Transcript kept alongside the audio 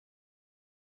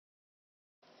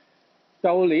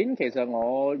舊年其實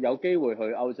我有機會去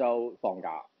歐洲放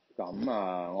假，咁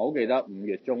我好記得5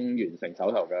月中完成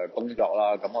手頭嘅工作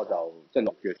啦，咁我就即係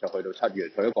6月就去到7月，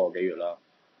去咗個幾月啦。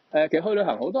其實去旅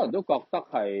行好多人都覺得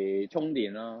係充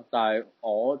電啦，但係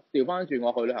我調翻轉，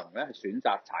我去旅行咧係選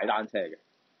擇踩單車嘅。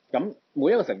咁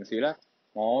每一個城市咧，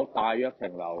我大約停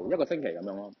留1個星期咁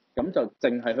樣咯，咁就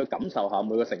淨係去感受下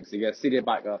每個城市嘅 city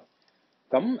bike 啦。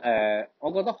咁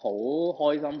我覺得好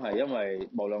開心係因為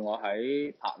無論我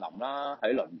喺柏林啦、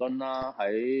喺倫敦啦、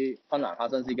喺芬蘭赫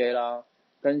辛斯基啦，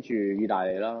跟住意大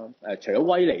利啦，除咗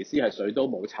威尼斯係水都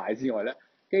冇踩之外咧，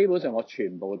基本上我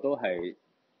全部都係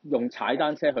用踩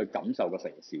單車去感受個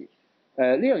城市。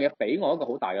呢樣嘢俾我一個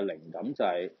好大嘅靈感就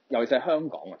係，尤其是係香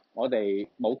港啊，我哋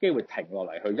冇機會停落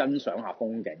嚟去欣賞下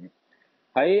風景。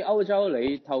喺歐洲，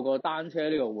你透過單車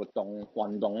呢個活動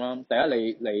運動啦，第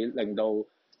一你令到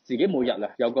自己每日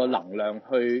啊有個能量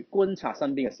去觀察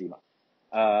身邊嘅事物。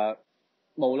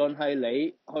無論係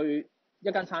你去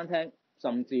一間餐廳，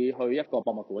甚至去一個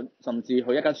博物館，甚至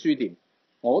去一間書店，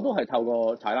我都係透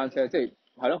過踩單車，即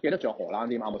係咯，記得仲有荷蘭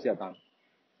添，阿姆斯特丹。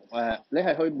你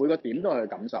係去每個點都係去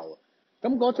感受嘅。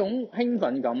咁嗰種興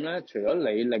奮感咧，除咗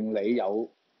令你有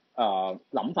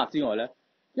諗法之外咧，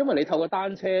因為你透過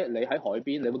單車，你喺海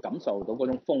邊，你會感受到嗰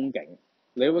種風景，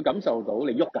你會感受到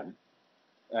你喐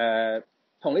緊。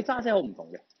同你揸車好唔同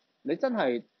嘅，你真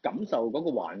係感受嗰個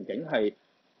環境係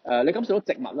你感受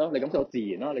到植物啦，你感受到自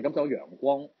然啦，你感受到陽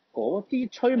光嗰啲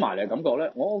吹埋嚟嘅感覺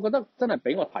咧，我覺得真係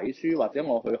比我睇書或者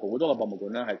我去好多個博物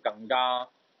館咧係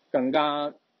更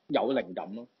加有靈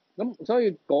感咯。咁所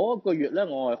以嗰個月咧，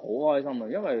我係好開心啊，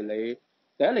因為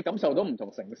第一你感受到唔同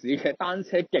城市嘅單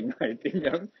車徑係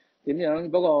點樣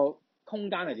嗰個空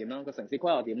間係點啦，個城市規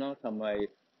劃點啦，同埋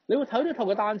你會睇到透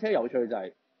過單車有趣就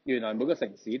係原來每個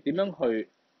城市點樣去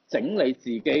整理自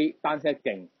己單車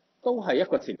徑，都係一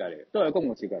個設計嚟嘅，都係一個公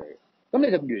共設計嚟嘅。咁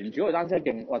你就沿住個單車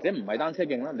徑或者唔係單車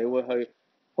徑啦，你會去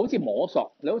好似摸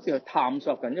索，你好似去探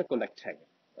索緊一個歷程。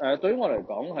對於我嚟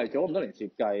講係做咗咁多年設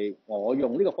計，我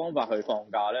用呢個方法去放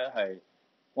假咧，係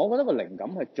我覺得個靈感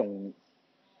係仲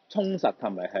充實，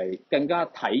同埋係更加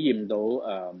體驗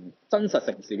到真實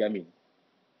城市嘅一面。